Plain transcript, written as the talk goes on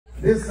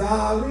This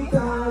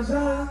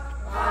Awitaja,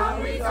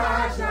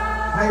 Awitaja,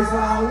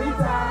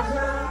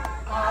 Awitaja,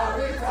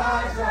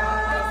 Awitaja,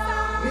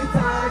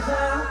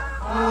 Awitaja,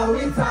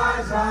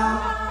 Awitaja.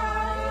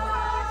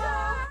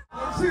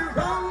 Punch it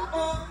round,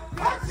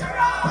 punch it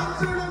round,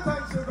 punch it round,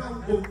 punch it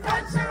round,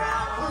 punch it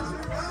round, punch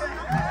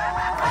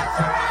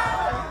it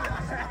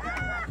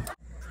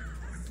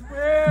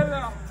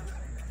round.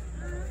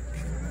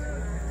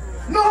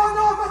 No,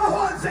 Mama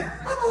wants it.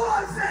 Mama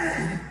wants it.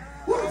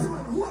 What's it,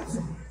 Mama wants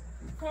it?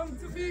 Come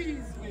to me,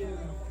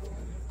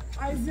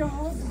 I'm your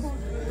husband.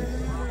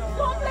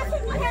 Don't let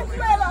him get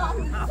Zuela.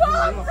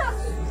 Don't.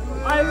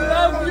 I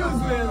love you,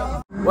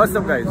 Zuela. What's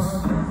up, guys?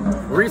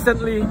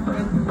 Recently,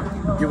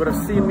 you would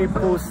have seen me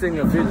posting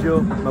a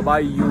video. My boy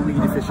Yui,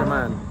 the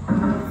fisherman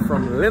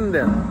from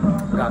Linden,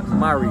 got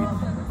married.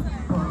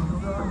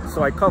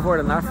 So I covered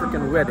an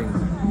African wedding,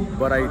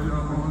 but I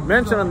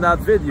mentioned in that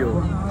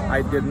video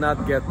I did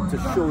not get to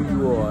show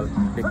you all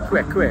the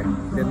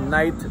KWEH, the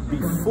night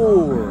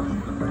before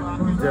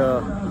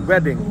the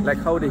wedding, like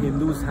how the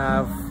Hindus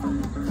have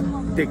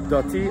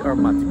Dikdoti or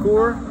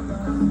Matikur.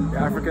 The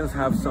Africans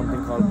have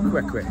something called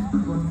KWEH.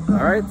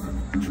 Alright?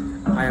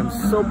 I am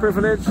so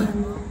privileged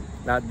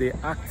that they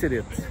acted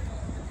it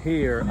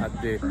here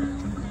at the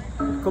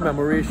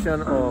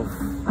commemoration of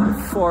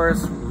the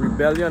Forest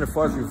Rebellion, the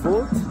Forest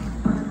Revolt.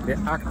 They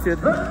acted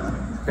the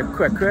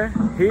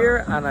KWEH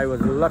here, and I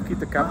was lucky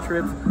to capture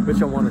it,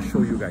 which I want to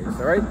show you guys.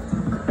 Alright?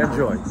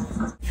 Enjoy.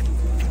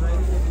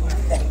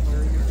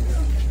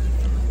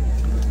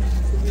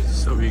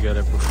 So we got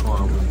a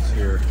performance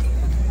here.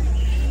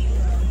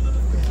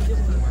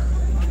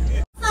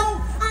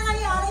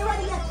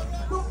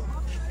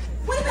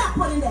 What the black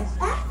put in there?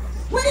 Eh?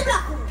 What the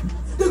black?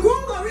 The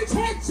groom got rich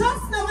head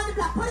just now when the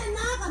black put in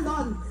now and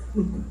done.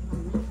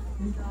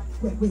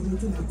 Wait,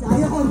 tonight.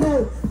 Y'all gonna know.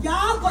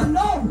 Y'all gonna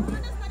know.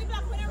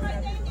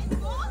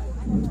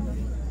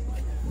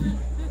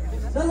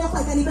 Don't look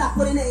like any black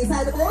put in there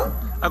inside the bowl.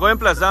 I go in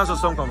Pleasant, so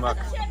some come back.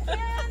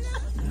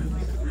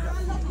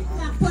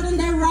 Put in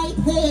there right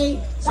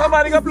here.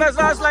 Somebody got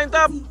Pleasant lined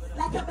up.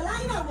 Like a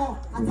blind or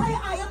I tell you,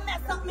 I am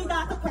messed up me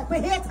daughter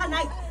KWEH here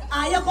tonight.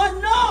 I am gonna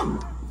know.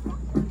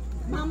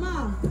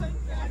 Mama,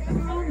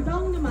 calm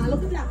down, man.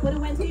 Look at that. When I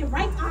went here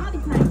right all the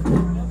time.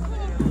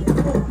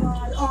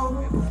 Oh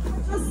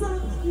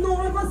God, no,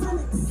 I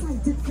wasn't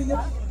excited for you.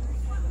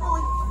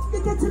 Oh,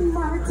 you're getting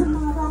married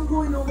tomorrow. I'm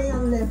going away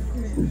and left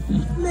me.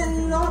 My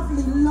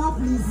lovely,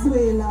 lovely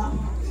Zuela.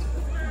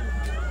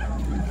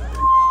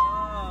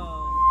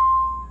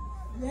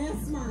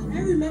 Yes, man. I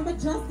remember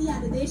just the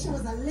other day she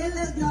was a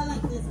little girl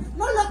like this.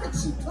 No, look at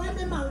she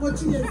climbing mango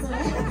trees,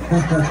 right?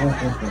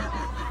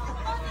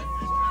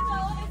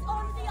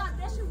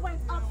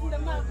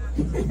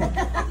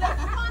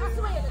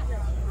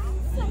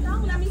 Sit down,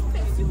 let me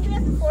fix you here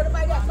before the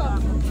bite that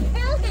comes.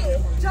 Hell here,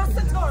 just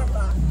a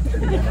torba.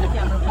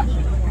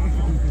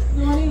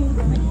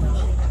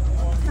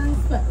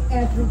 Thanks for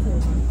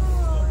everything.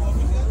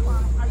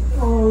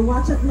 Oh,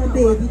 watch out my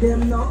baby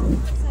them now.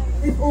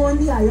 If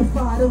only your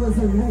father was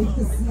alive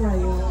to see I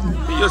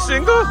You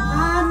single?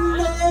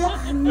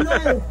 No.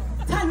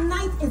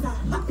 Tonight is a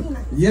happy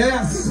night.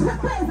 Yes.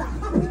 Tonight is a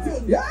happy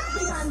thing. Yeah. We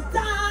can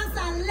dance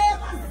and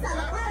live and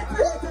celebrate.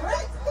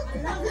 Right?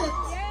 Love it.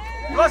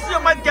 Plus, you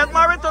might get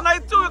married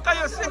tonight too, because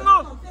you're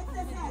single.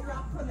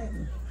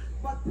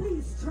 But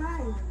please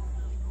try.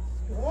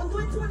 Don't do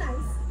it too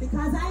nice.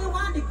 Because I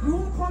want the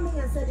groom coming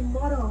and say the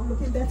mother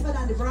looking better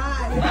than the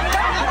bride.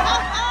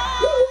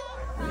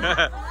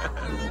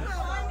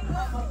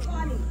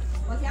 Funny.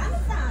 But you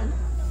understand?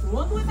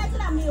 Don't do it better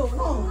than me. Well,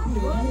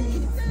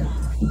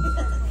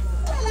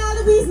 all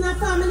the reason our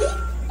family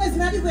is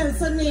ready with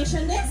some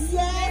nation this.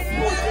 Yes.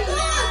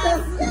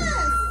 Yes. Yes.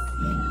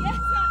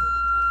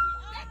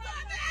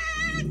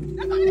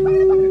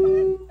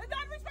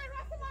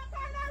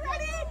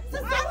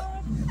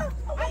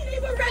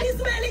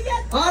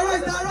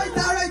 Alright,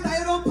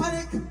 I don't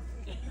panic.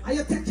 I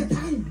take your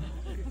time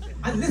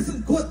and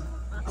listen good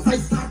as I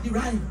start the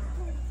rhyme.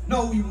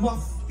 Now we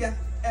must get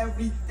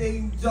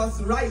everything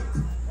just right.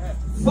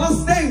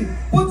 First thing,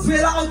 put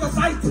Zuela out of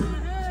sight.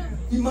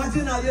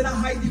 Imagine how you're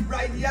hide the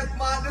bride yet,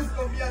 man. This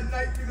gonna be a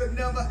night you will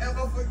never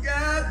ever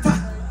forget.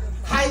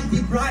 Hide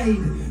the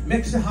bride,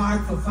 makes your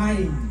heart for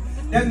fine.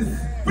 Then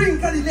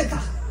sprinkle the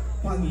liquor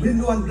on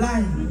window and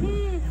blind.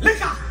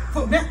 Liquor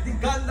for make the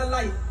candle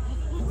light.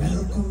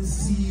 Welcome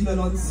seen and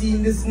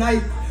unseen this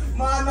night.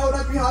 Man, now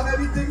that we have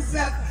everything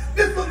set,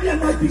 this will be a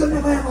night we will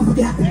never ever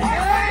forget.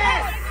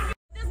 Yes!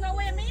 There's no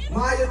way I mean.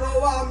 Man, you know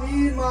what I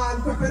mean,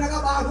 man. KWEH like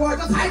a bad word,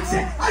 just hide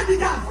shit. Hide the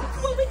gas.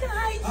 Well, we can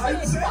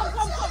hide shit.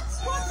 Come.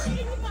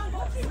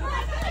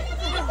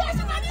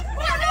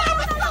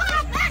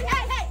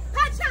 Hey,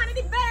 hide Sean in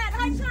the bed.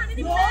 Hide Sean in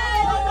the bed.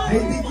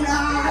 Hide the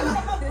gal.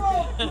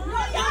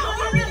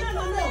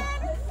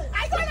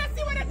 I gonna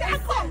see when the gas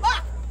come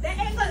back. They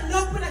ain't gonna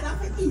look when I got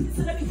to eat,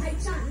 so let me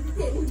hide Sean in the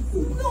table.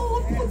 No,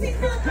 put it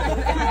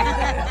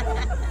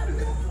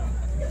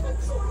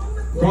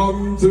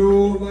Come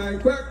to my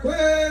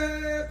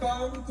KWEH,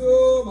 come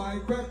to my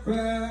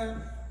KWEH,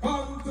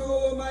 come to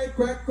my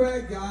crack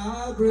crack,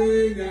 y'all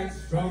bring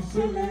extra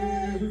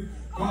shilling.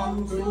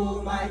 Come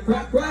to my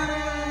crack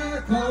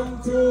crack,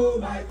 come to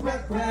my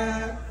crack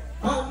crack,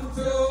 come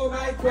to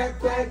my crack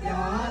crack,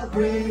 y'all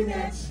bring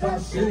extra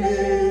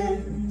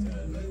shilling.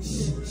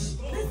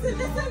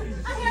 Listen,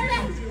 I hear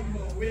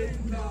it.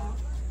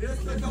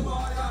 This little boy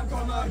I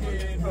come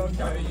again from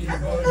carry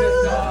Virgin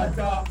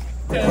daughter.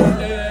 Tell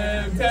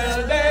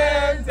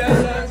them,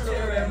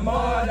 cheer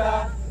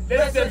mother.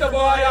 This little boy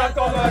I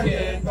come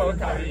again from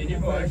carry the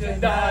Virgin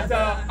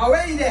daughter.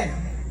 Away there.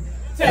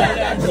 Tell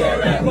them,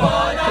 cheer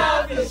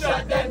mother. We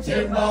shut them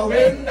chamber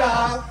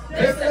window.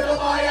 This little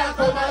boy I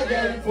come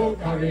again from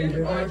carry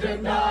the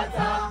Virgin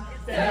daughter.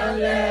 Tell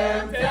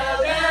them,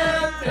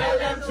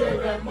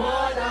 cheer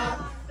mother.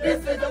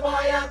 This little boy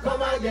I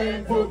come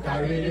again for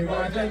carry the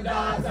Virgin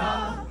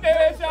daughter.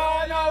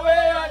 Nation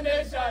away a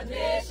nation,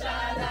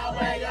 nation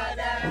away a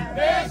there.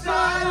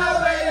 Nation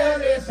away a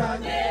nation,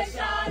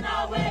 nation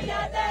away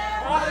a there.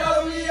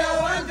 Hallelujah,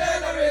 one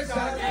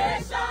generation.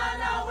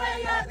 Nation away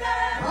a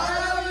there.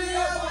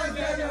 Hallelujah, one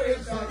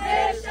generation.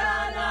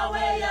 Nation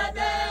away a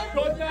there.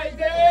 Good night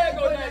day,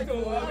 good night to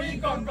we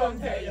come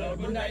tell you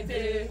good night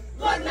day.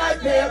 Good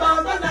night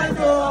neighbor, good night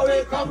to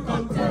we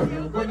come tell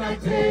you good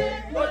night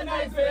day. Good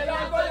night fella,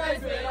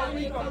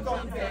 we come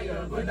tell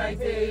you good night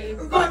day.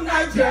 Good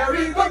night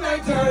Jerry, we come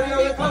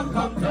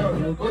tell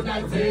you good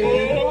night day.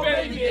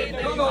 Open the gate,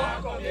 let the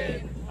man come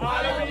in.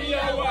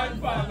 Hallelujah,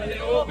 one family,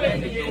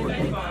 open the gate, let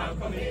the man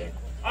come in.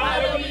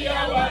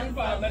 Hallelujah, one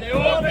family,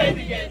 open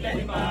the gate, let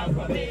the man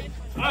come in.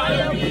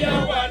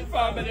 Hallelujah, one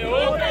family,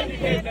 open the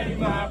gate, let the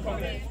man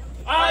come in.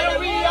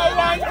 Hallelujah,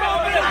 one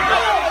family.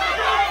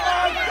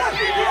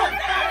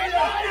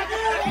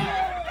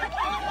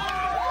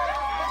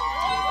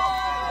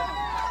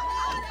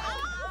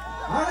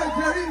 All right,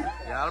 Jerry.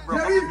 Yeah, bro.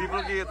 Jerry,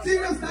 People get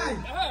serious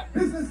time,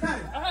 business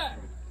time.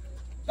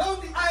 Down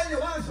the aisle you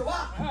want to show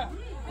up,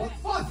 but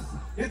first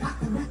you got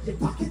to make your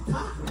pocket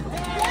talk.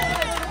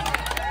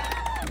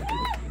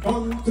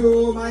 Come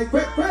to my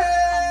quick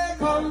crack,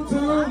 come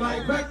to my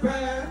quick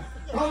crack,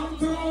 come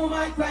to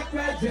my quick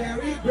crack,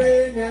 Jerry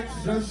bring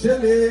extra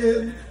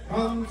shilling.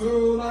 Come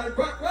to my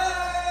quick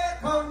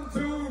crack, come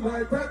to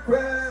my quick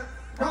crack,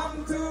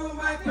 come to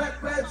my quick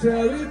crack,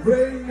 Jerry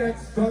bring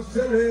extra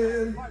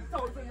shilling.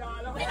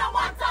 We don't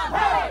want them.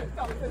 Hey,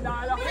 $1,000.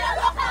 We don't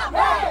look up.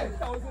 Hey,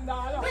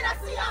 $1,000. We don't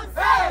see them.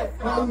 Hey,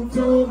 come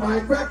to my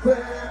crack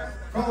crack,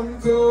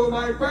 come to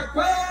my crack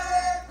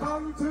crack,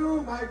 come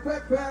to my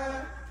crack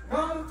crack,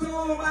 come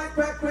to my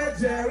crack crack,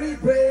 Jerry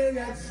bring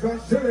extra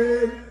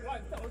shilling.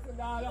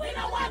 $1,000. We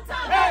don't want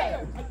them.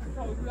 Hey,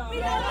 $1,000. We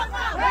don't look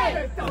up.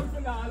 Hey,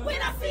 $1,000. We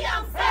don't see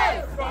them.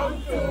 Hey,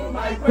 come to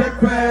my crack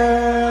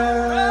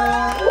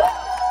crack.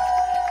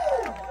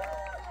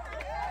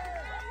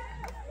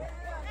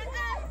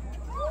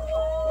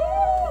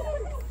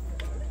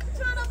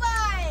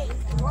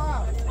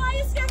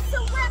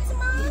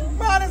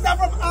 Man, is that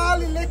from all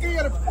the liquor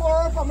you're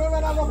poor from me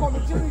when I go from the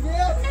chili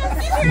here?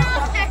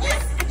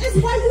 It's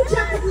why you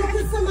jacket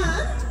looking so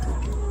man.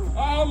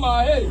 Oh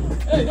my,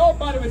 hey, don't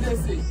bother with this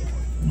thing.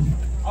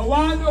 I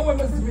want to know where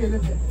Mr. Bill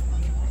is.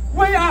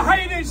 Where you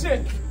hiding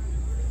shit?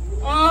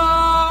 Oh,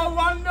 I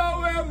wonder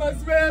where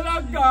Mr. Bill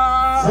has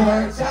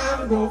gone. Search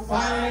and go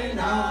find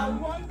I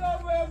him. wonder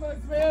where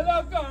Mr. Bill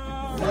has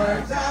gone.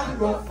 Search and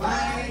go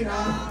find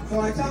him.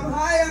 Search him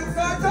high and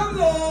search him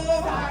low.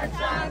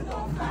 Search and go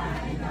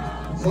find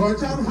them.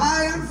 Search him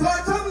high and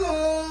search him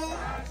low.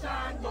 Search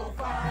and go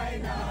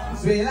find them.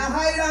 Swela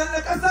hide and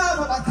the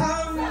cassava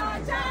batam.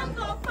 Search and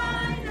go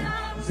find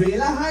them.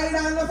 Swela hide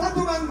and the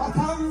fatuman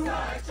batam.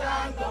 Search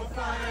and go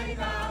find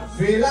them.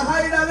 Swela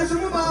hide and the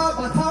shumuma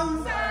batam.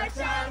 Search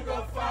and go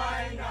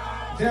find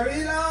them. Jerry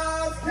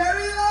loves,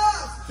 Jerry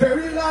loves,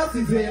 Jerry loves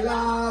his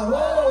Vela.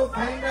 Oh,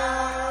 find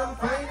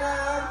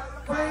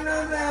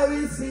them, there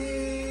we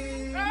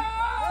see.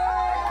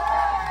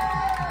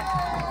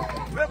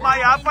 With my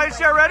app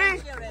share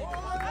ready?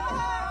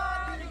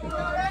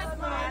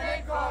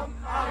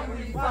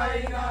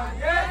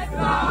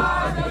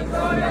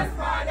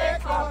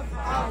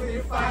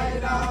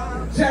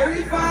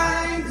 Jerry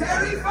fine,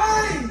 Jerry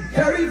fine,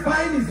 Jerry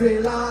fine is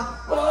Vela.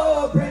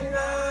 Oh, bring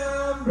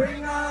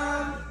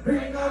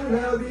them,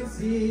 there we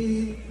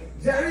see.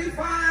 Jerry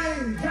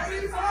fine,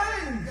 Jerry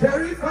fine,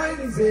 Jerry fine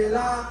is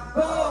Vela.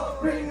 Oh,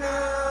 bring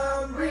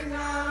them,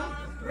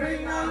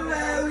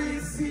 there we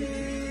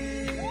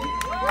see.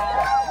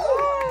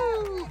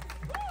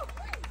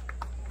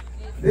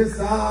 This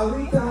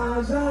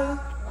Awitaja,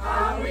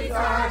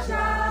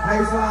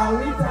 Hais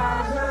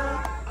Awitaja,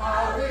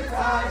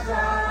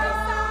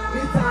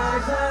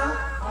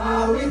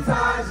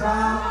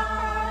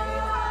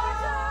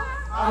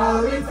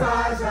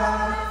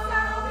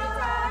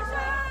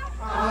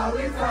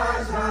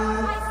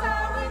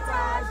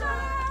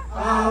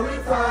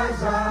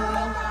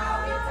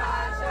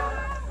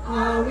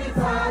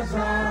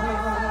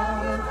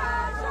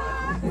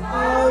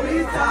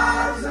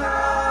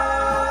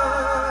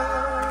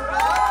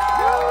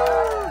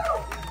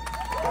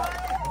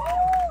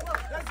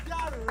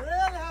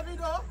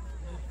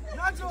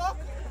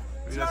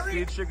 Your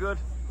feet she good?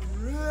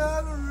 Real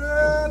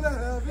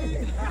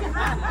heavy.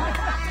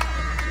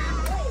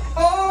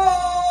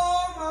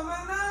 Oh, mama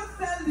now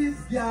sell this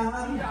girl.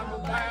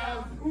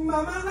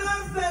 Mama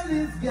now sell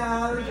this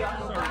girl.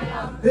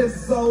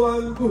 This so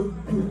one good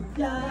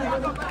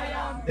girl.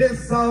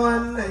 This so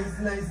one nice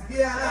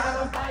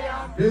girl.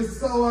 This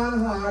so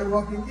one hard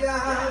working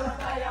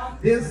girl.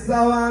 This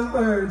so one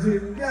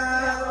virgin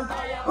girl.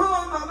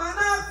 Oh, mama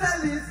now sell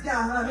this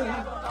girl.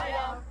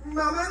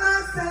 Mama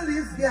now sell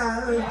this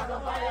girl.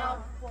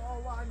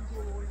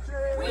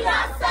 We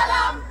not sell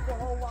them.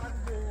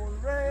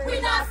 We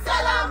not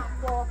sell them.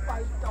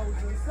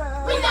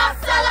 We not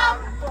sell them.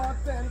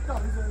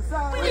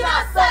 We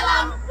not sell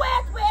them.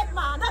 Wait,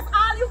 man. That's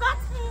all you got?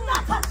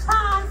 Not a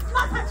chance.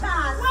 Not a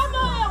chance. One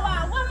more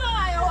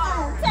you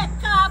want.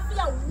 Take off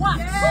your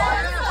watch.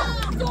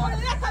 Too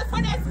little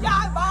for this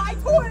girl, boy.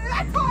 Too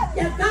little.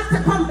 You got to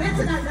come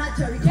better than that,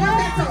 Jerry. Come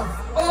better.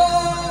 Oh,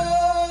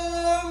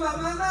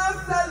 mama now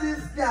sell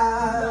this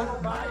girl.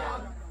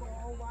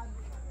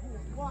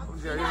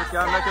 Jerry, you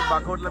can't make it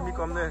back out, let me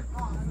come there.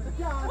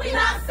 We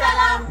not sell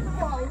them.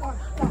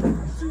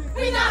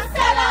 We not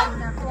sell them.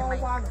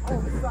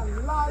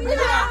 We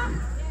not.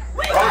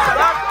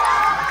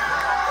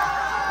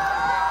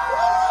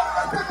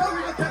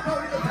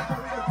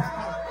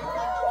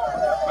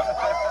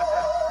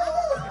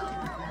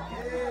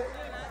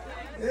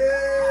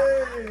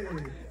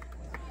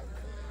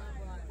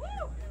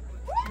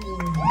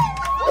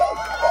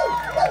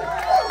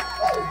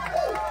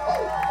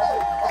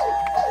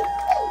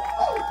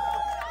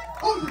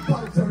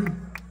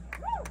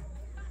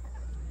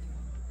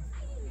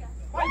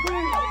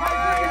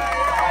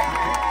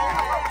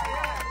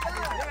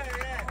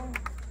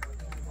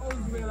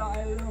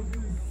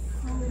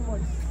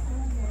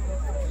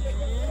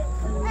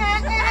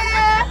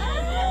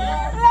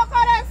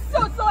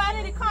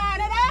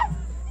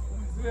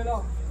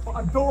 I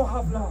don't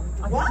have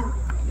love. What?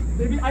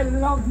 Baby, I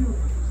love you.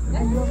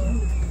 I love you.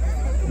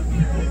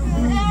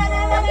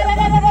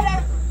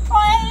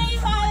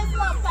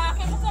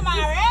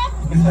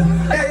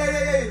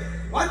 Hey.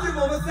 What your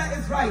mama said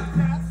is right.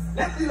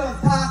 Let the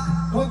love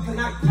talk, don't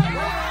tonight.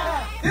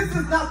 This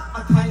is not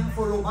a time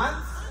for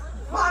romance.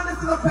 Man, this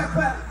is a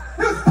pepper.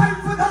 It's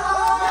time for the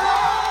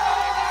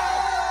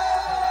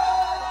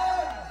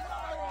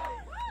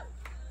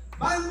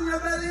Bang your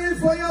belly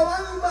for your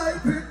one by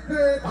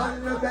picnic.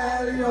 Bang your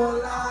belly, oh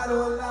lad,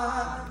 oh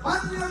lad.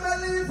 Bang your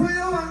belly for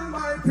your one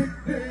by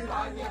picnic.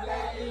 Bang your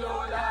belly,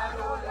 oh lad,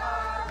 oh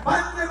lad.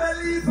 Bang your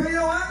belly for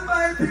your one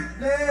by picnic.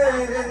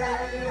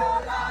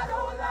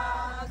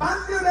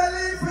 Bang your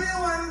belly for your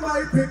one by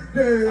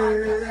picnic.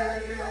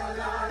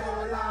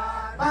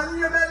 Bang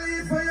your belly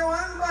for your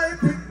one by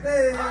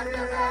picnic. Bang your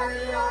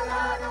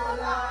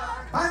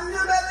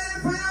belly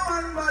for your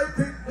one by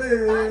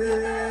picnic.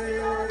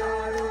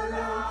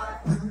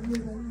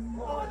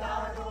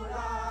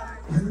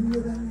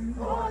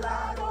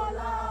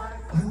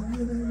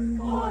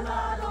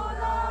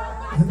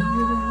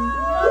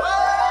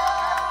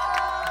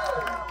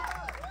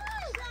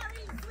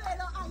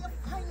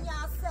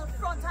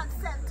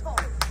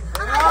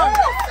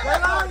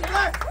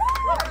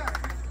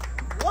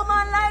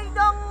 Woman lie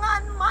down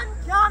and man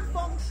can't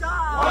function.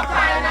 What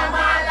kind of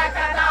man like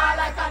a da?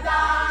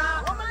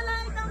 Woman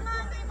lie down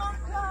and the man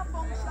can't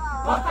function.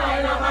 What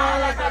kind of man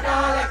like a da?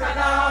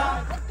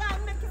 What can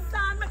make it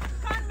stand, make it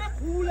can make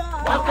cooler.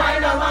 What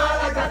kind of man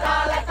like a da?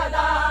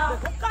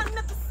 What can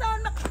make it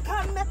stand, make it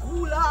can make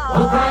cooler.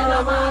 What kind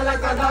of man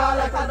like a da?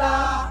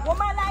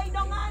 Woman lie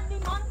down and the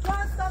man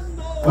can't stand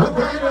up. What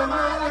kind of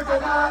man like a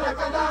da?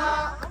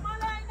 Woman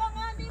lie down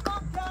and the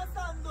man can't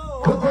stand up.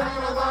 What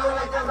kind of man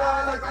like a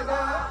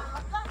da?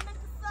 What can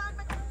make it stand,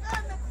 make it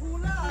can make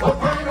cooler. What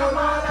kind of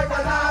man like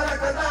a da?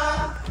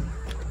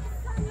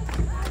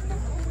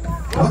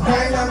 What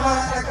kind of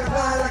man like a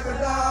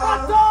da?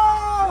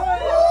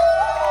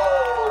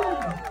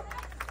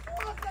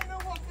 What kind of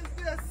work is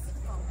this?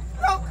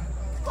 Look,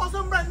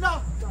 cousin Brenda,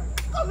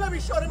 come let me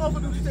show them how to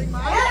do the thing,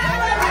 man.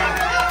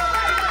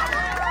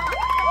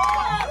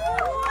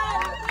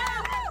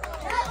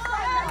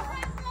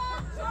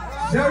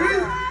 Jerry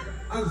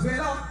and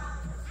Zwela,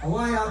 I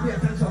want you to pay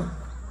attention.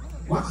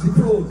 Watch the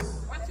pros.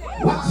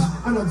 Watch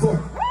and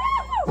observe.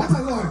 Watch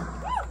and learn.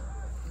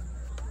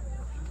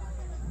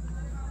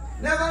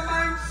 Never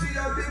mind, she a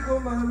big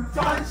woman.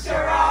 Punch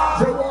her out.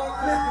 She won't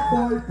let the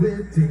boy play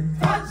thing.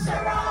 Punch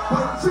her out.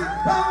 Punch it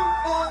down,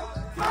 oh.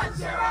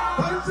 Punch her out.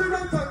 Punch it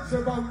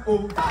down,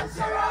 oh. Punch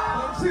her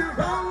out. Punch it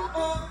down,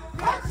 oh.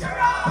 Punch her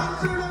out.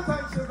 Punch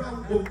it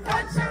down, oh.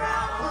 Punch her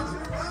out. Punch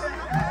it down.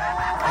 Punch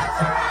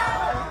her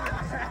out.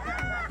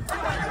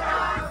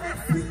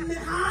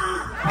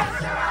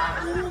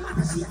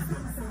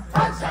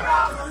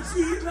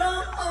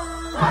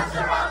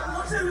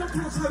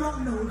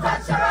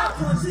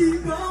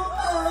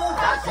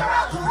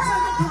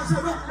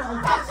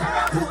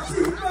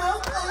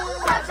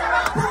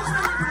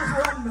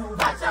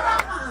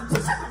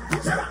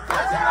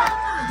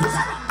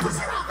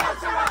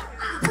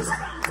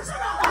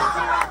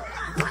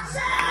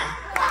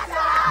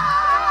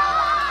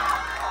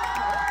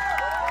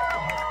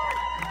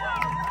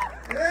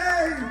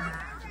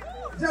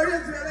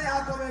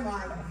 coming,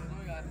 man.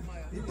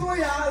 The 2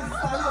 years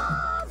stand up,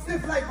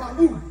 stiff like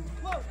bamboo.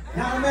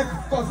 Y'all make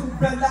cousin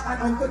Brenda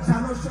and Uncle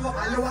Jano show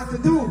all you want to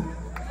do.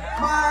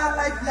 Man,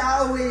 like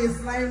y'all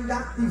waistline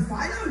that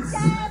defiance.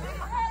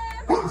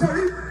 Come,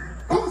 Jerry.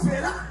 Come,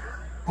 Swela.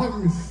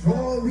 Come,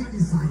 show we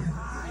desire.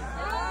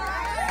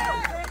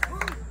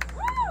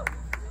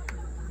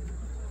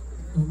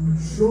 Come,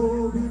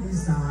 show we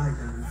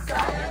desire.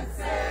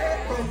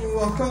 Come,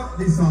 walk up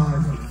the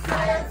sergeant.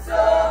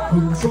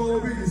 Come, show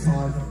me the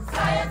sergeant.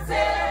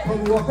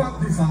 Come, walk up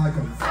the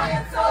sergeant.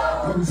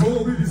 Come,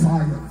 show me the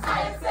sergeant.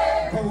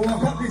 Come,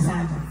 walk up the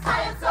sergeant.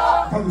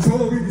 Come,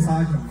 show me the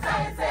sergeant.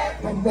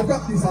 Come, walk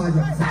up the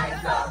sergeant.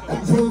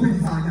 Come, show me the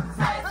sergeant.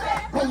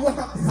 Come, walk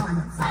up the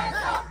sergeant.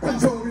 Come,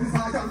 show me the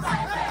sergeant.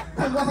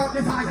 Come, walk up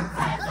the sergeant.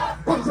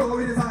 Come, show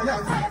me the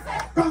sergeant.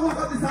 Come, walk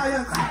up the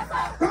sergeant.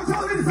 Come,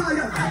 show me the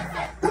sergeant.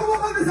 Come,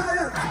 walk up the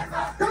sergeant.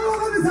 Come,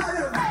 walk up the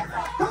sergeant.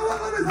 Come,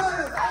 walk up the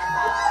sergeant.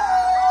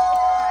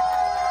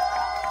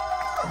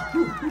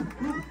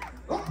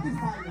 Up the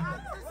sergeant.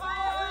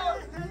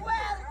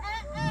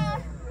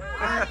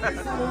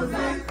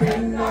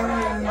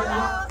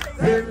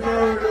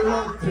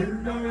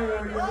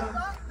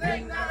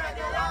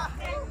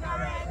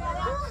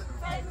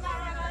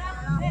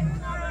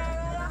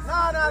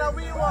 No,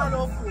 we want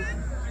no food.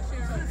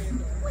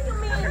 What you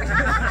mean?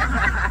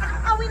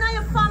 Are we not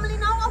your family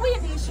now? Are we a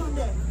nation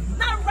there?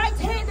 Not right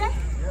here there?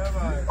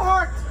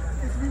 Art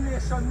is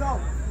relation now.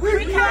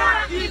 We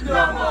can't eat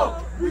no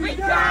more. We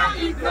can't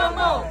eat no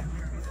more.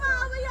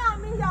 Y'all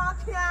mean y'all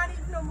can't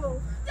eat no more?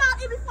 Y'all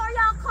eat before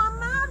y'all come,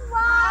 man.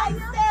 Why? I'm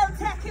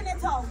still taking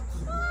it out.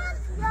 What?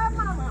 Yeah,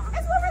 mama.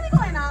 It's what really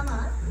going on,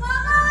 man.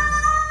 Mama!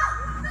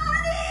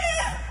 Daddy!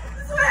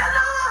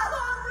 Swella!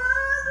 Oh,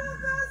 God. Oh,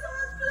 God. So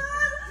much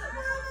blood.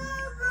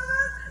 Oh,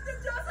 God. They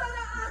just had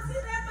an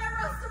accident by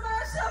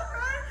Rastaman shop,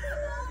 right?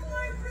 Oh,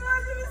 my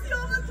God. You see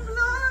how much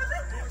blood?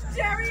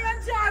 Jerry and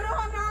Jano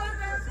and all of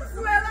them.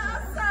 Swella,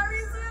 I'm sorry.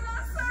 Swella,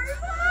 I'm sorry.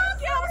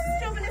 Fuck you. How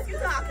stupid is you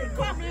talking?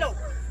 Come look.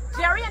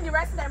 Jerry and the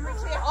rest of them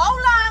reach here. How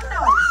long now?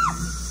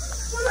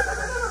 No.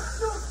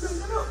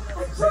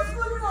 I just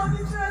put him on the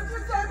church.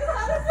 We're talking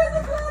how to fit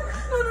the blood.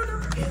 No.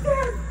 He's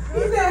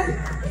dead.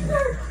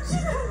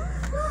 She's dead.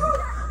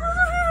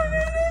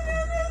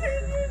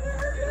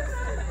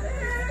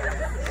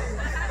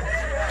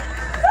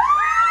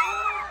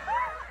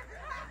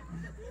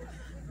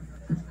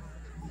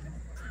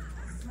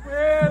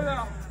 Swella.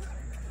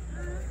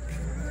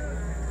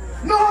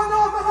 No,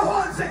 Mama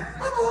Horse!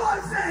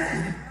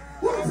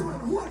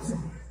 What?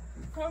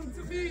 Come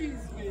to me,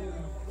 Swella.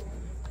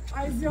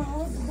 I'm your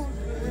husband.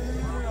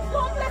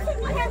 Don't let him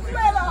get his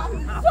Swella.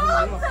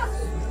 Don't!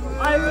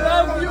 I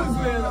love you,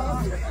 Swella.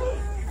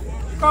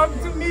 Come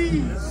to me.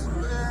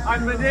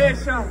 I'm the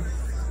nation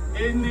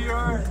in the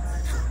earth.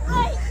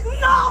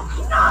 No!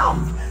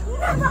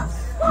 Never!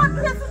 God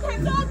bless him,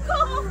 don't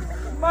come!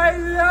 My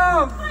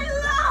love.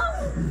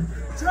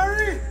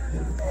 Jerry,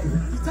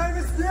 the time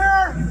is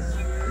near.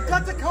 You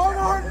got to come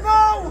on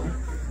now,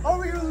 or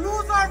we will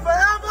lose our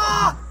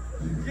forever.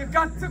 You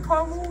got to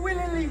come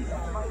willingly.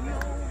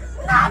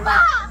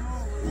 Never!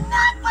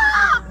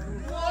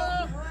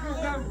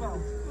 Remember,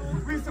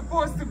 we're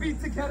supposed to be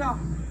together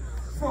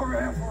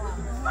forever.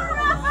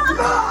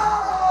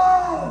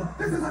 No!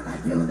 This is a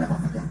night we'll never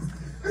forget.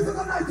 This is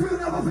a night we'll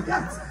never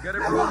forget. Get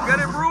it, broom. Get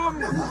it, broom.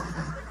 Never!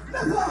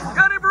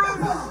 Get it, broom.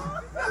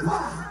 Never!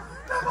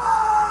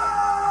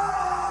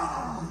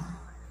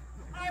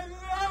 I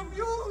love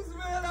you,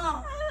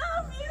 Swella.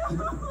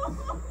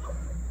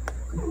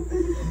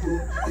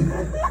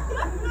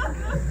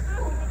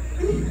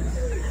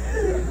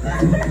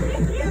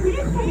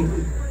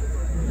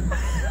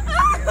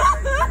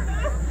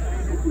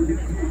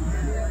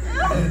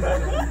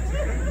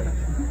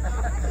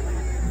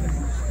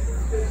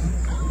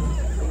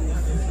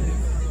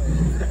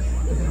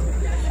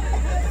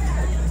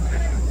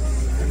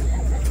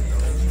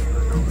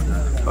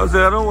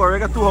 Don't worry, I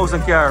got 2 houses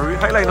and car.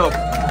 I line up.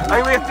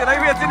 I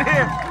waiting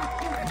here.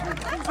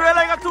 Swella,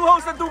 I got 2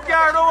 houses and 2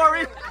 car, don't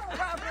worry.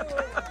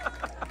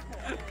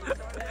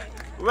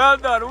 Well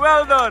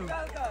done.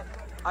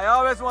 I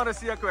always want to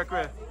see a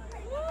KWEH.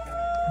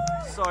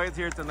 Saw it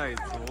here tonight.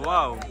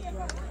 Wow.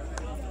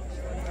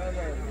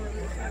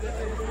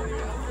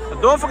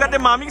 And don't forget the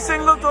mommy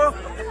single too.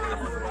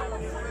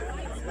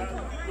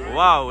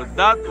 Wow,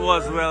 that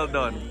was well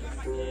done.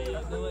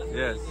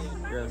 Yes.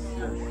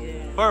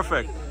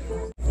 Perfect.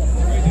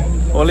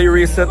 Only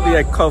recently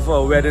I covered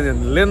a wedding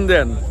in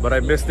Linden, but I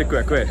missed the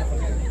KWEH.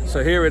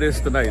 So here it is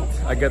tonight.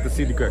 I get to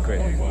see the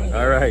KWEH.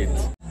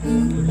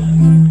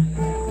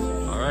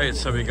 Alright,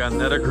 so we got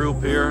another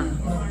group here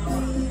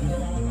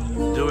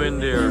doing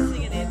their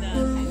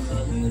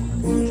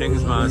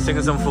things, man.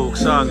 Singing some folk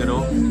song, you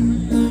know.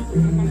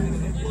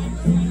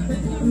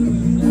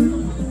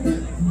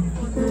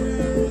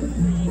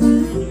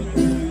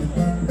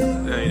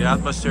 Hey, the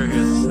atmosphere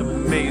here is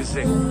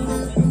amazing.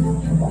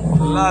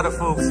 A lot of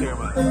folks here,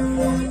 man.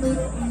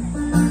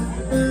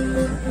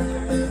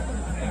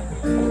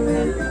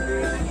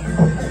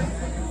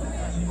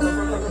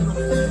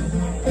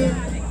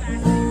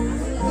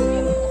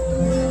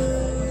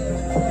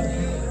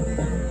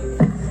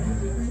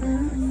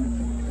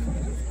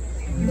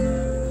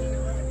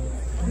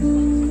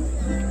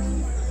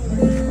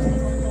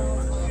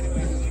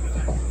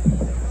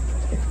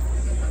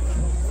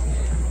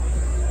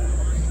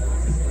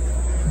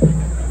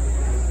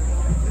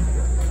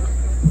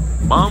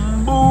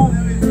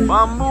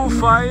 Ooh,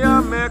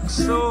 fire makes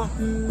so.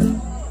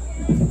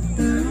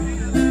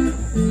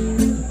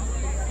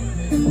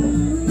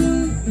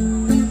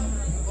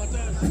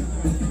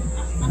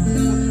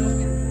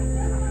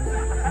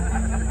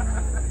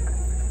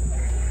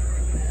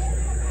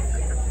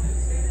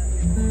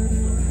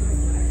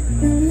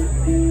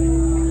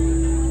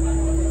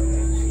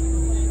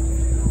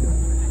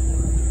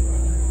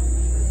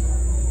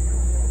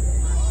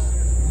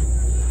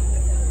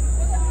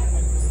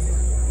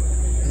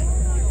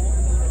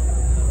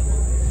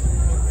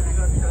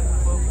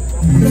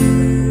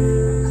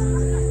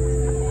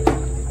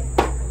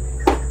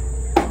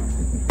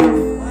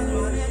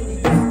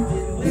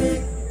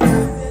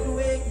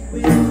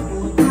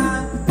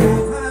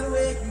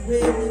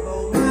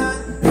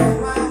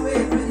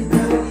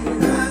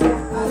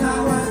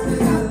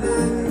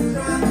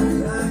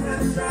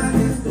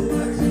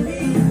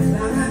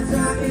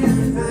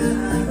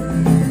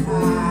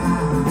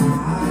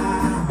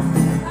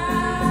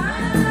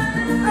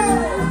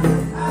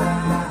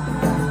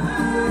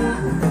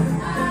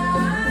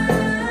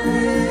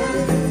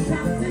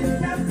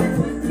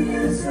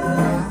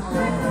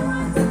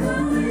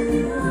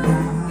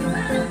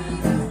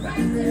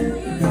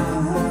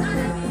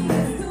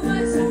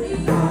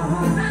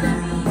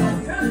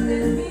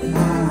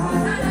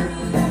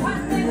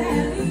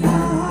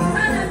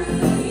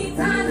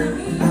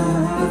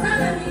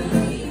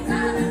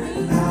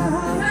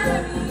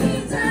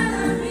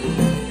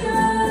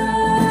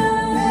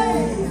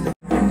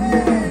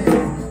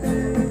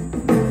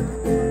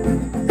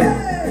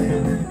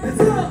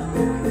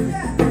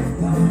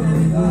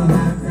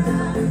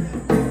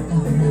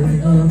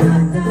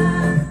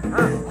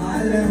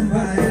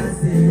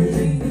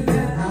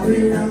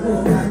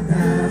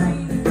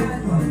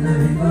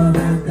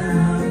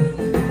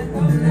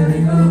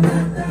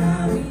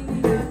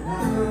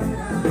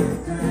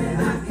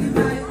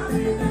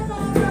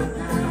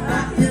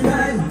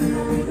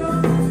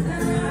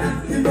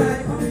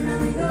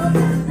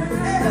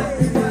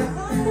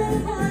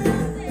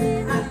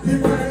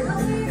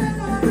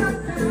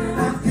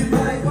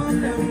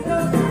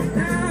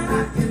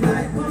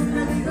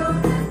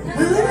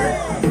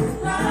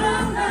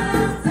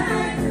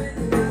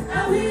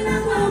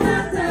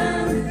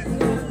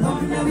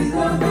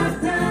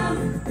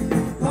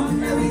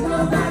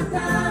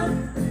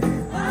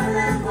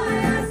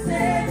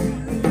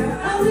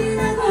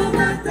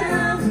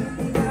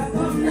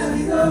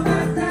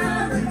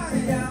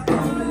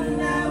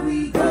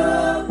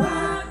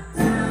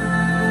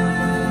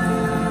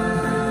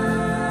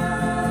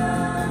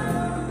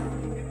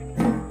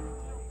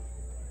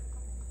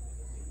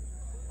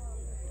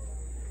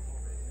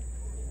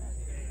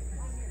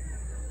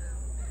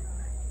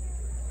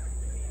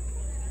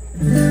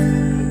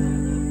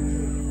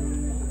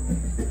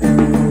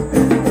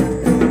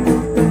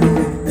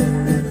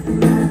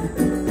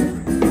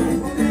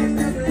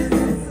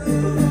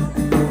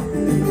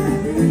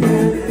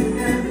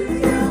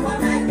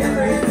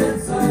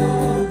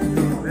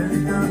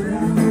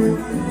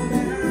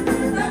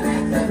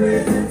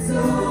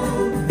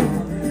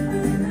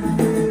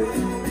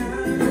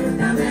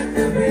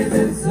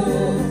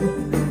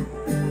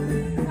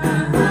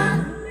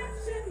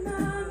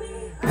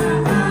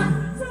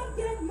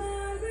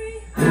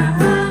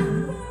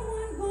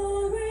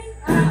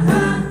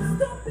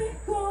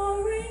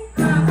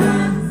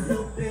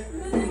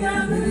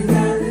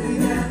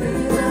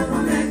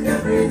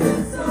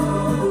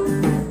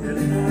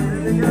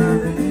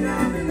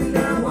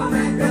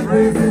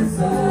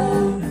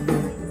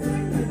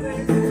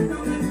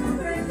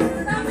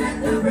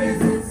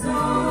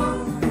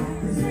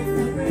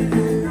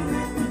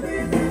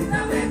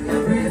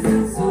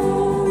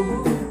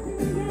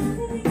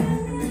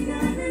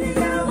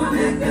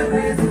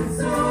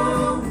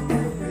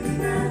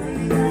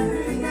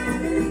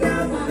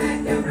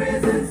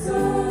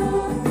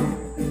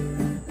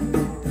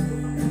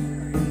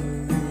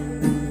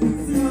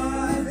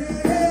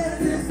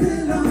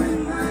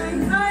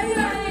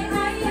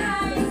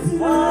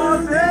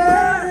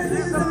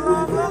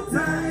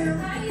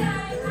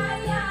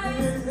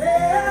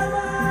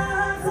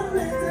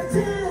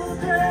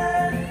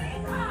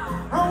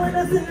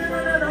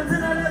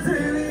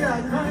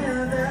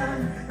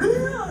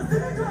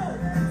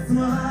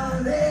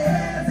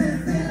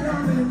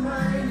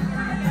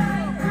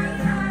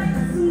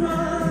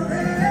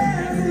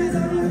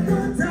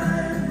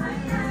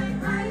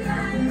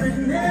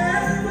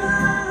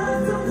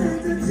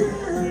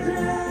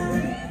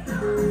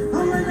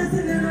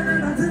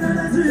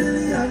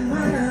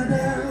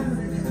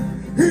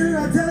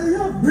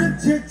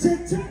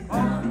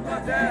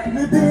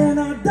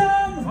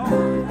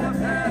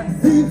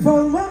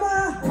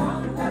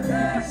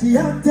 She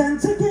had 10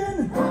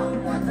 chicken,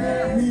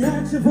 me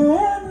ask you for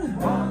one.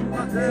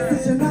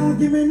 She now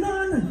give me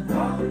none.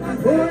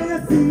 Oh, you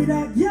see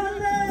that girl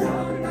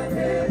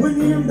there? When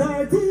him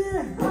dirty,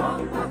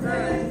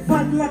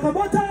 fat like a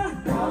butter,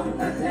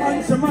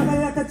 and she mother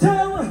like a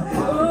chow.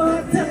 Oh,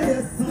 I tell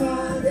you,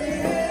 small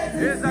days,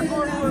 it's a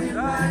good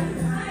time.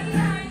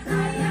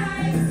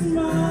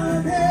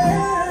 Small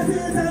days,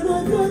 it's a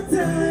good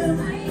time.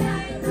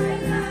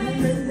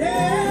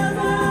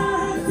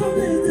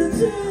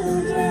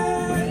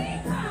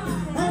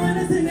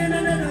 wanna sing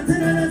another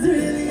nothing that's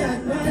really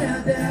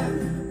admire them.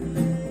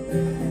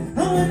 I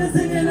wanna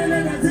sing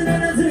another nothing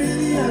that's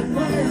really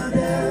admire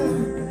them.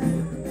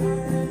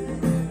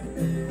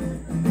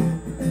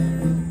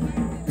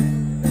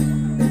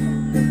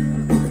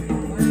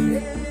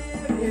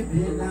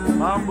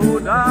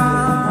 Mambuda.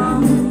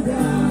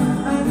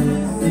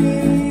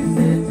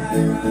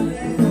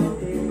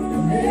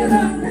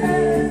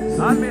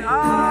 And me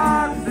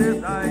ask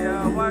it,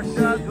 I what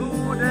shall do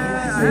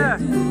there?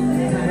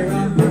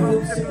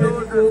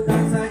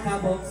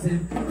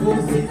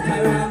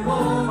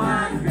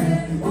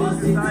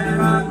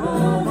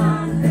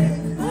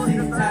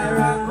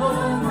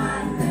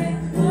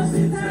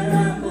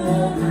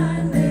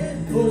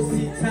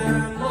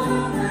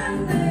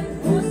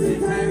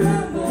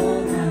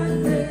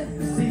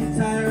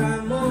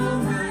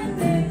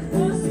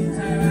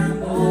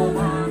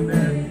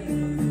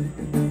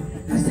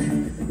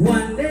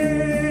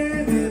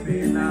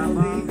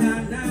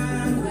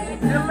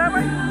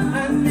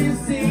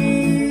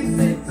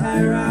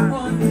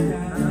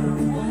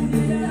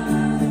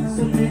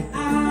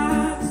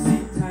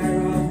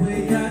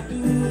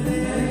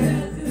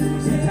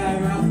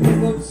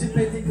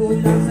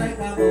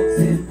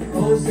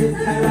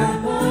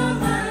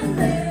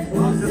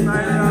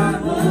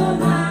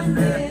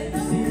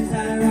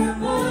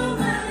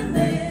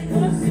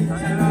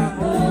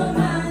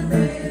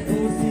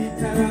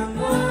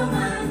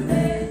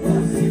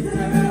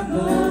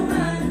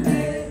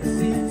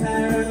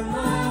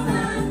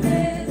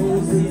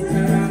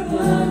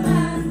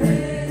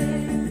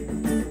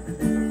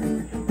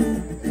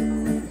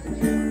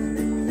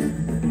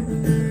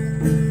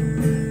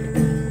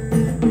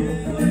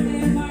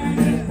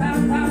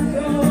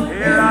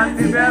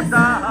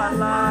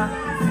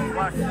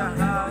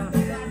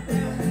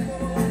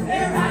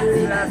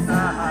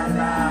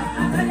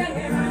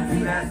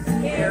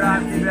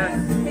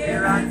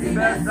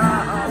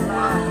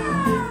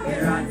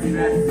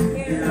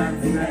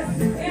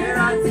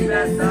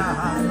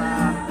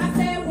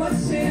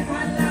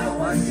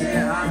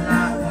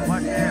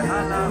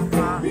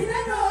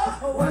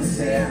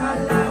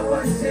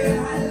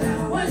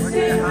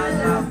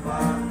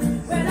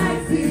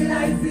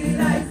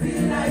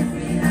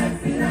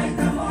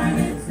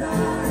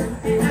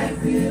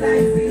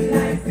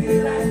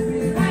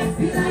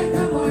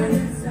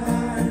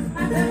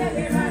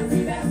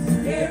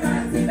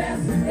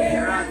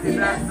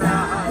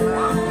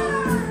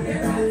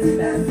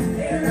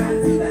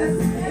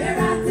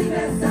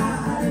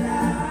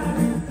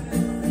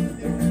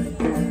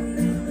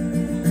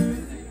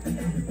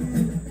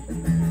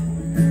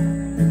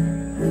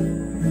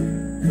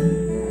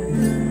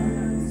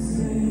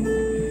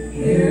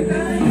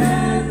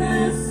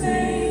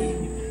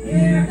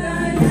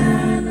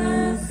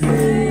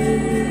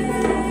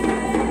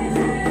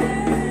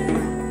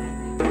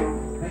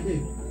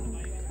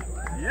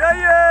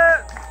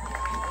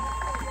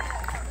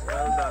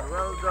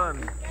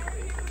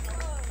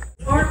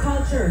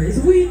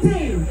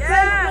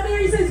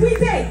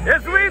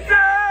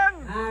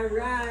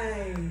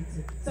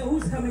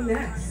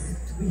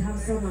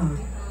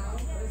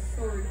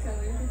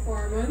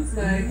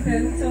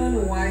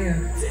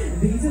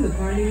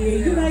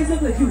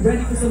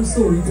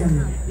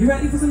 Storytelling. You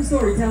ready for some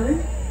storytelling?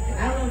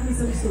 I love me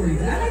some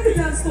stories. I like to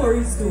tell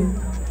stories too,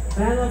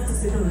 but I love to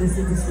sit and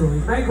listen to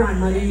stories. My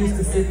grandmother used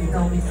to sit and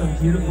tell me some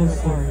beautiful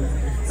stories.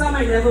 Some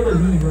I never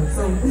believed, but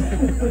some,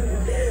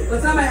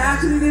 but some I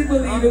actually did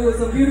believe. It was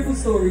some beautiful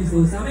stories,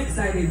 so I'm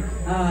excited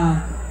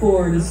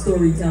for the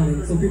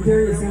storytelling. So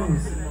prepare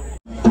yourselves.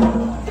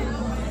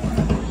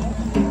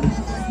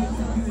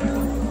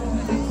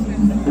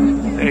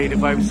 Hey, the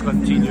vibes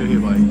continue here,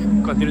 boy.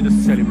 Continue to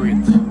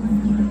celebrate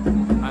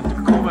and to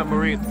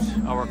commemorate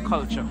our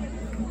culture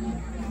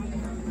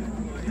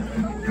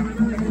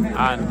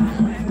and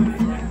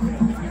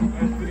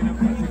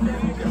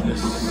the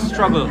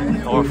struggle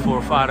our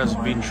forefathers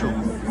been through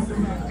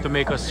to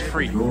make us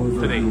free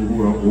today.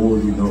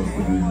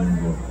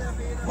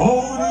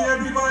 Howdy,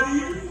 everybody!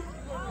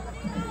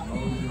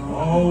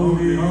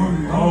 Howdy,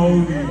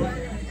 howdy!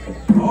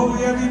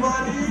 Howdy,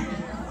 everybody!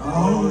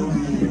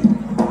 Howdy!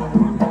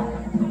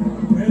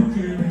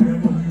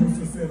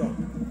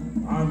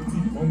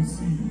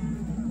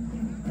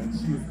 And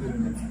she has been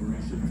an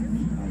inspiration to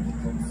me and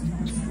come see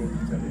the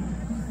storytelling.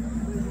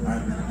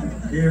 And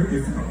here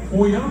is a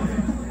poem,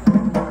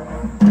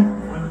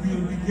 and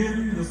we'll begin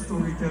the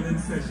storytelling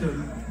session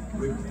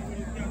with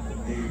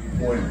a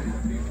poem.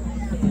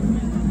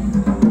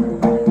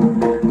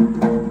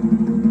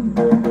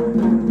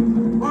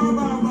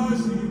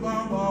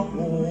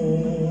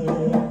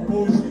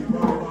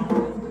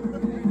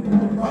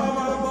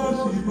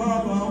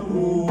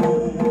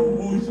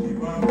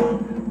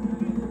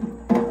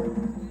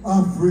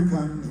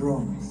 African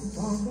drums.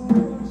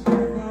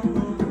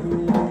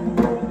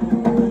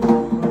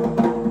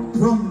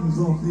 Drums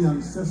of the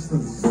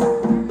ancestors.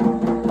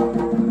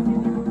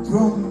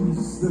 Drums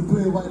they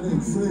play while they're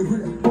in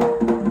slavery.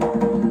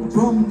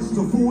 Drums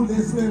to fool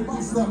their slave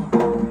master.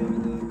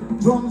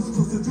 Drums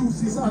to seduce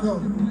his other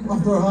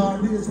after a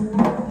hard day's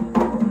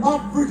work.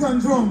 African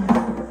drum,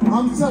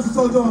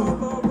 ancestral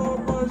drum.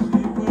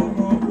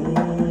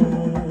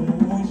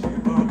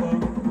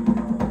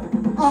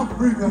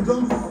 African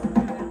drums.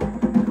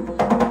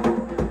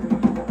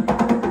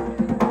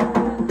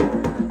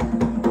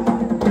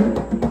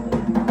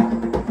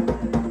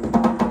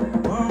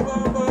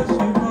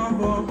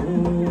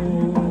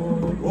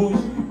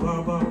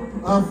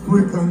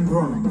 African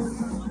drums.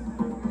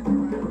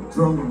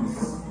 Drums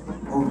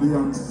of the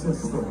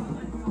ancestor.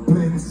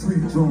 Playing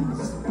sweet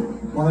drums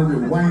while they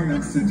whine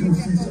and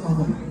seduce each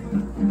other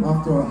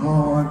after a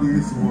hard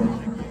day's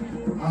work.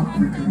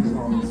 African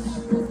drums.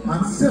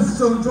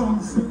 Ancestral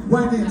drums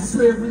when they're in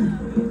slavery,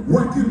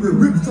 working with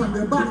whips on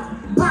their back.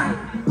 Bang,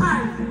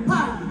 bang,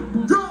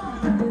 bang, drum!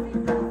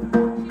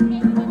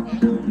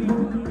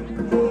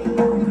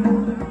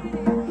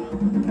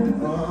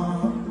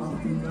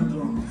 African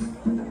drums.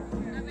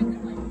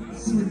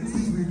 Sweet,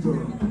 sweet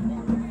drum.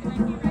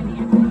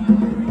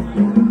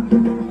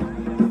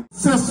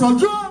 Ancestral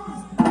drums!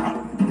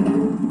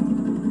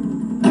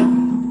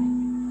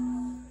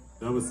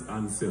 That was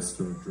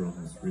ancestral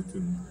drums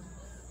written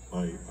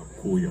by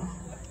KWEH.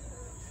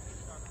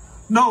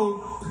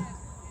 Now,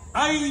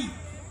 I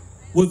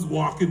was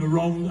walking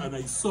around and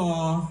I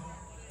saw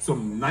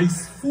some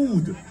nice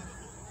food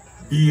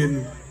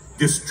being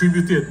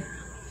distributed.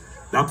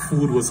 That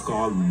food was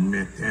called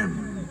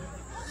metem.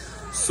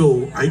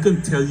 So I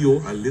can tell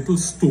you a little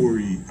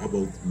story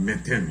about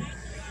metem.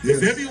 Yes.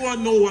 Does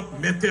everyone know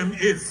what metem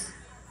is?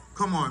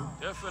 Come on.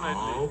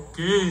 Definitely.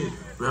 Okay.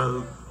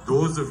 Well,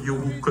 those of you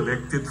who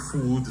collected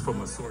food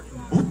from a certain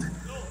booth,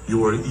 you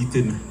were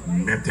eating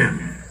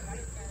metem.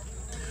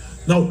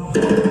 Now,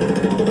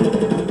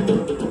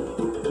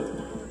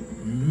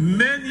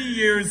 many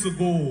years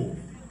ago,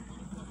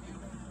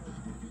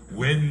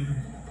 when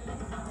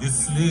the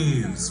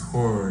slaves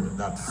heard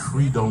that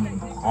freedom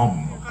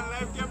come,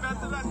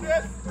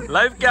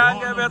 Life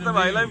can't get better,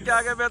 boy. Life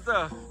can't get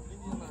better.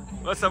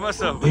 What's up,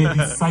 what's up? they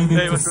decided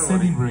Hey, to what's up,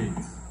 celebrate.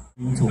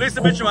 Nice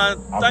to meet you, man.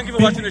 Thank you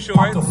for watching the show,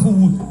 right? Of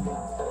food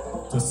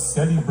to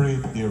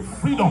celebrate their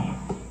freedom.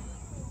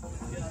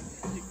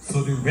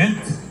 So they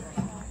went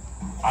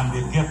and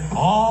they get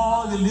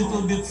all the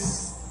little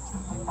bits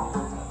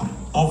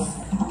of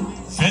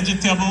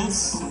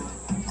vegetables,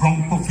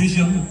 ground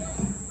provision,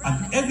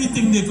 and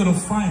everything they could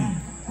find.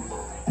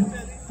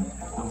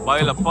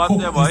 Boil a pot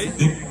there, boy. This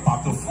big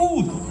pot of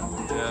food.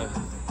 Yeah.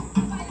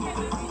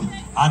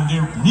 And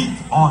they meet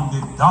on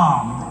the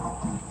dam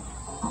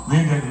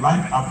where they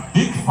light a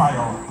big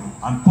fire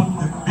and put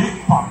the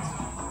big pot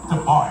to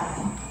boil.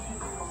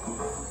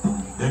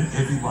 Then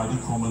everybody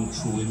come and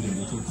throw in the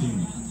little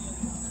thing.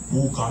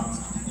 Who got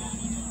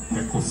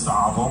the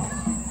cassava,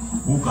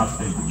 who got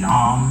the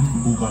yam,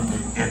 who got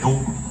the edo,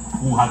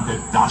 who had the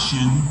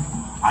dashing,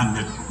 and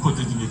they put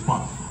it in the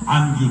pot.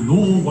 And you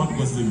know what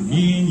was the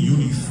main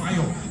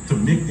unifier to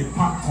make the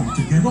pot come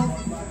together?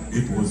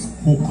 It was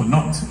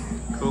coconut.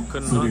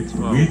 Coconut. So they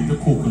grate the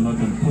coconut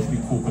and put the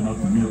coconut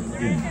milk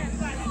in.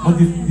 But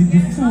the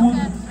food,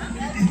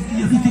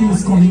 everything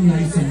was coming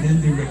nice, and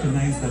then they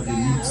recognized that they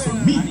need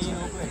some meat.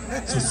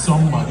 So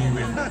somebody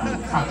went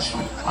and catch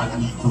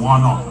an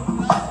iguana.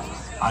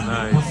 And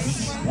they put the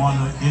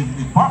iguana in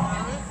the pot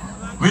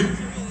with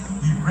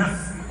the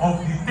rest of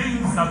the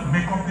things that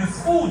make up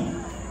this food.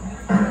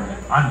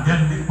 And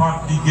then the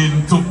pot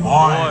began to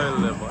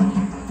boil.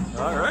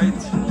 All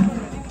right.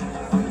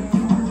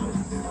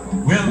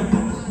 Well,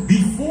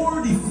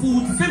 before the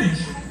food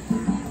finished,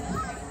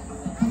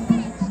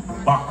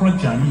 Bakra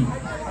Jani,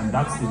 and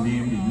that's the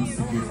name they used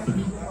to give to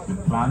the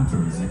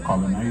planters, the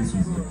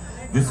colonizers.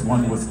 This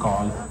one was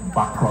called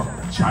Bakra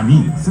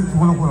Jani.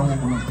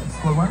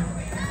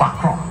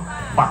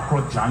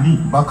 Bakra Jani.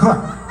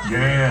 Bakra.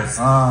 Yes,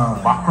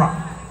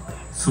 Bakra.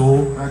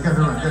 So, Get it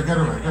right.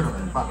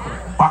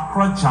 Bakra.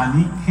 Bakra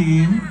Jani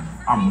came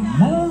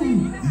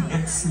among the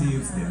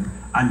ex-slaves then,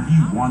 and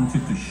he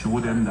wanted to show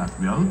them that,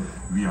 well,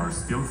 we are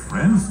still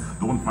friends.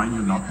 Don't mind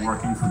you not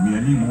working for me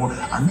anymore.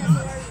 And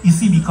you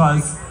see,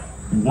 because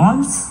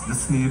once the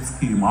slaves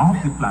came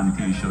off the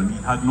plantation,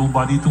 he had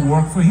nobody to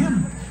work for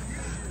him.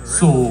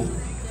 So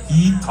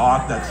he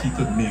thought that he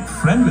could make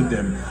friends with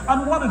them.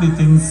 And one of the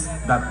things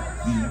that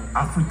the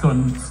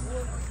Africans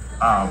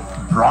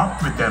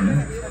brought with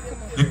them,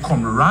 the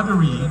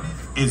camaraderie,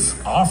 is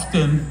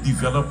often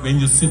developed when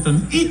you sit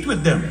and eat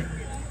with them.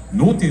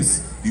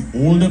 Notice the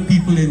older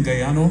people in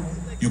Guyana,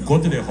 you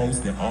go to their house,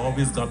 they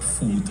always got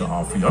food to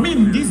offer you. I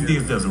mean, these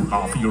days there's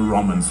offer you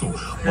rum and so,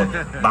 but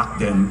back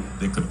then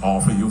they could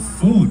offer you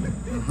food.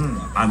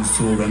 And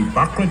so when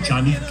Bakra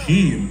Jani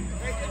came,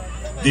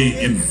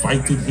 they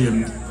invited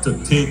him to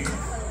take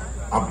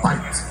a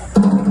bite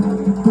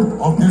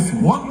of this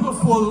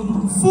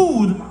wonderful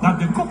food that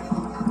they cooked.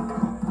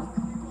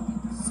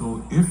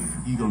 So if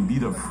he gonna be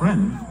the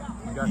friend,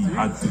 he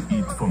had to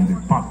eat from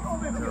the pot.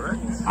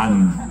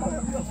 And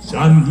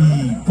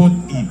Jani put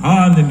his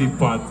hand in the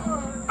pot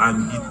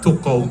and he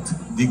took out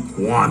the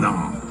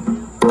guana.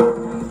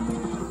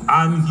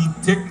 And he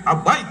took a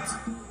bite.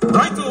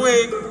 Right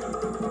away,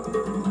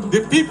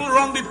 the people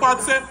around the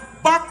pot said,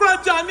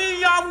 Bakra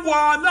Johnny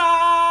Yamwana.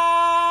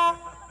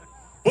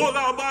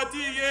 Ola bati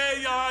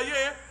ye ya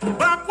ye.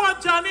 Bakra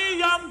Johnny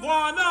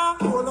Yamwana.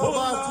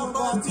 Ola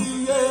bati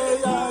ye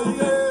ya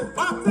ye.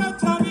 Bakra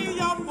Johnny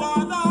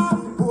Yamwana.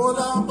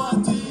 Ola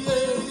bati ye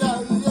ya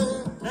ye.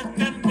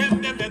 Metem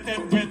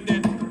gwende.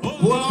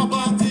 Ola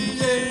bati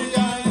ye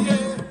ya ye.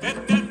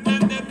 Metem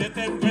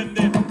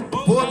gwende.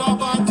 Ola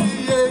bati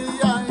ye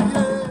ya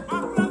ye.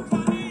 Bakra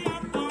Johnny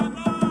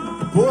Yamwana.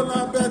 Ola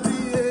bati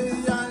ye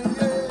ya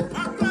ye.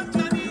 Bakra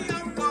Johnny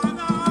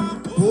Yamwana.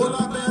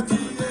 Ola bati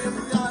ye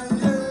ya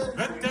ye.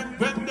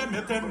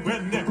 Metem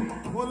gwende.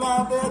 Ola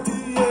bati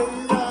ye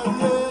ya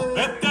ye.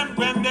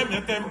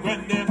 Metem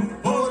gwende.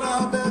 Ola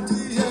bati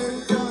ye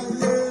ya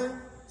ye.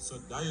 So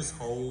that is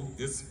how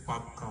this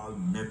pop called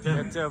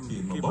Metem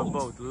came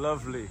about.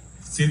 Lovely.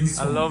 Since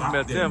I love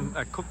Metem.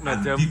 I cook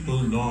Metem.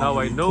 Now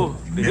I know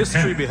the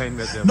history behind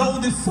Metem. Now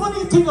the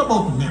funny thing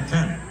about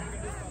Metem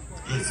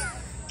is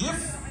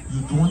if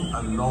you don't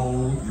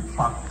allow the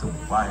pot to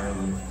boil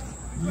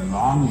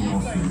long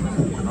enough in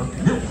coconut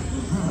milk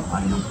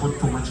and you put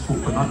too much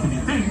coconut in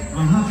the thing,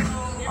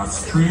 a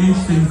strange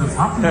thing is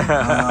happening.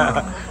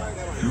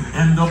 You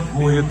end up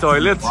going in the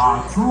toilet. To the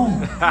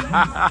bathroom.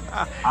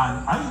 And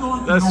I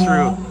don't That's know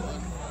true.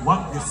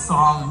 what the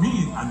song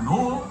means. I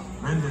know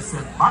when they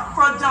said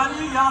Bakra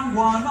Johnny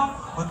Yamwana,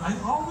 but I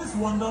always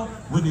wonder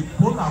when they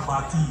pull a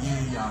bati ye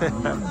ya.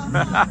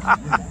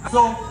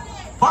 So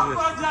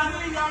Bakra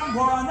Johnny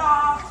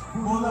Yamwana,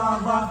 pull a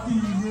bati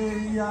ye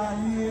ya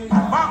ye.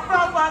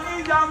 Bakra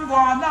Johnny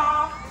Yamwana,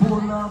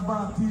 pull a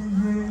bati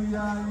ye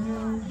ya ye.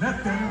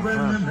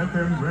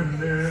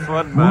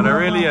 Fun, man. I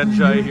really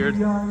enjoy here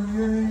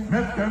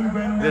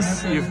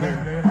this evening.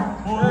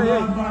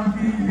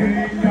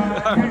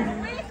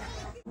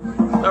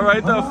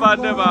 Alright, the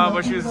fan them,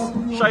 but she's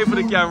shy for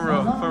the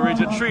camera from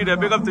Region 3. Then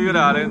big up to you,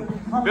 darling.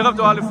 Big up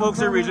to all the folks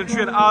in Region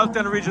 3 and all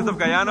 10 regions of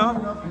Guyana.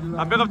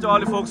 And big up to all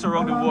the folks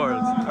around the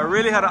world. I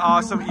really had an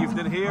awesome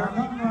evening here.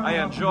 I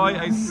enjoy,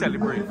 I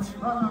celebrate.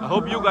 I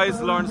hope you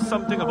guys learned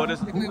something about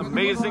this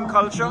amazing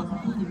culture.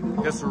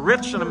 This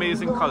rich and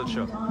amazing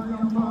culture.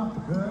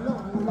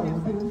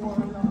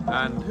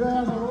 And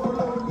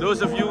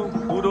those of you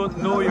who don't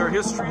know your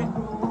history,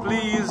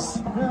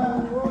 please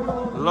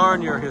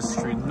learn your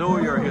history, know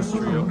your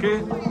history,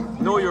 okay?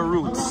 Know your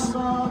roots.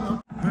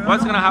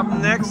 What's gonna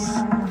happen next?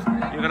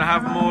 You're gonna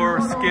have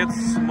more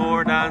skits,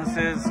 more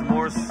dances,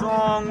 more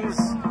songs,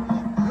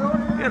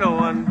 you know,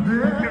 and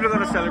people are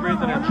gonna celebrate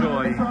and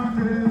enjoy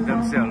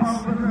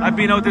themselves. I've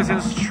been out there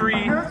since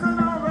 3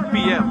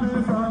 p.m.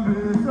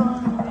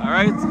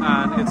 Alright,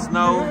 and it's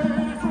now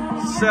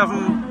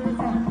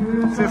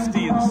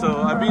 7:15,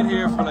 so I've been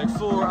here for like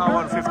 4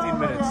 hours and 15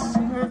 minutes.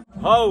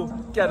 How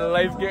can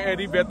life get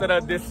any better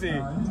than this?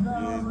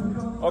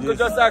 Uncle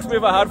just asked me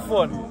if I had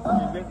fun.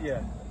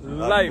 Yeah,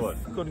 life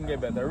couldn't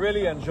get better. I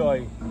really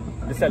enjoy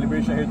the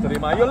celebration here today,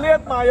 man. You're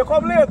late, man. You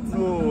come late.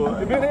 No,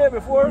 you've been here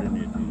before?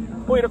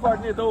 Oh, you're the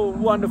coordinator. Oh,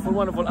 wonderful,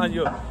 wonderful. And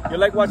you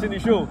like watching the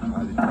show?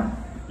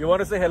 You want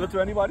to say hello to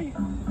anybody?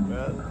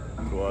 Well,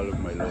 to all of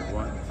my loved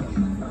ones,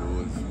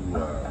 those who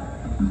are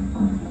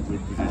in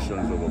good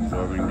positions of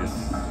observing this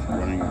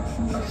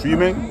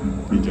streaming,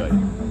 enjoy.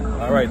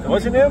 All right,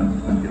 what's your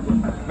name?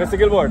 Mr.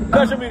 Gilbert.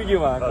 Pleasure meeting you,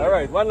 man. All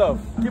right, one love.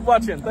 Keep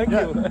watching. Thank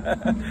you.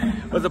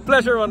 It was a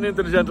pleasure running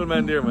into the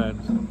gentleman there,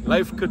 man.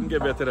 Life couldn't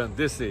get better than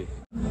this, eh?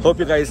 Hope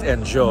you guys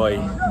enjoy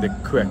the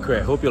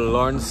KWEH. Hope you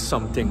learned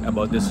something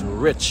about this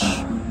rich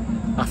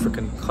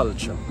African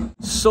culture.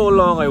 So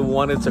long I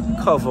wanted to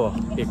cover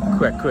a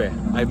KWEH.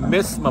 I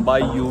missed my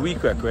boy Yui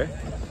KWEH,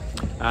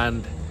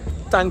 and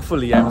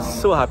thankfully I'm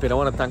so happy, and I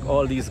want to thank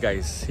all these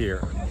guys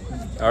here,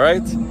 all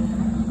right,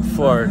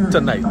 for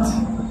tonight.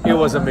 It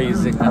was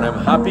amazing, and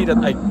I'm happy that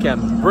I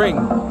can bring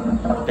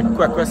the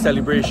KWEH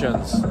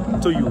celebrations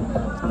to you.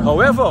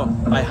 However,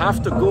 I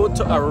have to go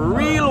to a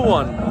real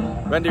one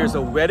when there's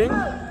a wedding.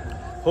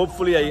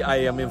 Hopefully I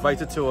am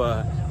invited to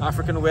an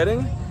African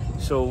wedding.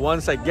 So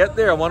once I get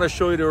there, I want to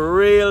show you the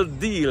real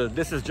deal.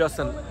 This is just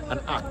an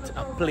act,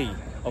 a play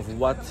of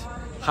what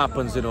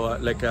happens, you know,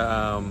 like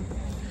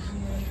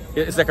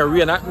it's like a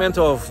reenactment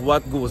of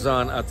what goes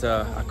on at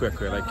a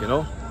KWEH, like, you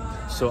know.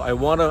 So I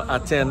want to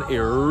attend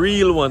a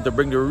real one to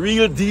bring the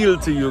real deal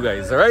to you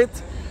guys, all right?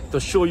 To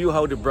show you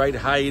how the bride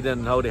hide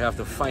and how they have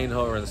to find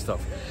her and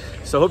stuff.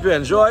 So I hope you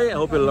enjoy. I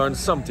hope you learned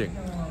something.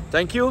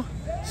 Thank you.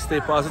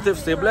 Stay positive,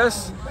 stay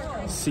blessed.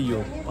 See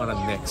you on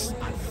the next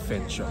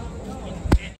adventure.